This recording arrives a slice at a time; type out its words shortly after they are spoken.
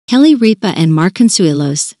Ripa and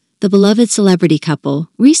Consuelos, the beloved celebrity couple,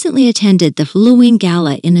 recently attended the Hulaween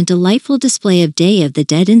Gala in a delightful display of Day of the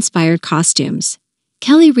Dead-inspired costumes.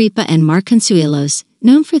 Ripa and Consuelos,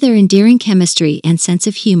 known for their endearing chemistry and sense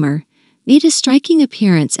of humor, made a striking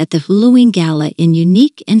appearance at the Hulaween Gala in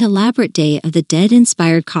unique and elaborate Day of the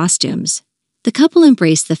Dead-inspired costumes. The couple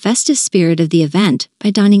embraced the festive spirit of the event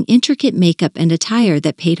by donning intricate makeup and attire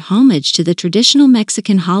that paid homage to the traditional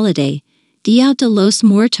Mexican holiday, Dia de los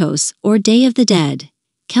Muertos, or Day of the Dead.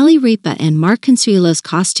 Ripa and Consuelos'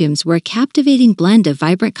 costumes were a captivating blend of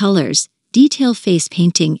vibrant colors, detailed face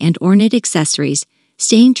painting, and ornate accessories,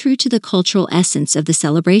 staying true to the cultural essence of the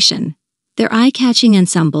celebration. Their eye-catching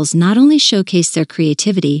ensembles not only showcased their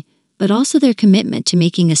creativity, but also their commitment to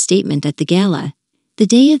making a statement at the gala. The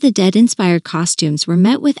Day of the Dead-inspired costumes were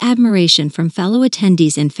met with admiration from fellow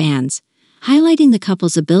attendees and fans, highlighting the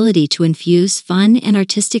couple's ability to infuse fun and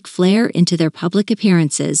artistic flair into their public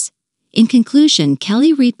appearances. In conclusion,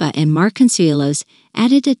 Ripa and Consuelos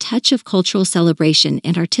added a touch of cultural celebration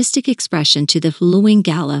and artistic expression to the Hulaween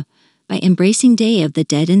Gala by embracing Day of the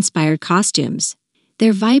Dead-inspired costumes.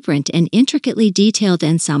 Their vibrant and intricately detailed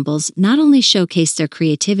ensembles not only showcased their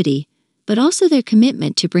creativity, but also their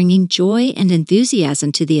commitment to bringing joy and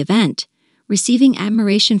enthusiasm to the event, receiving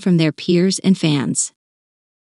admiration from their peers and fans.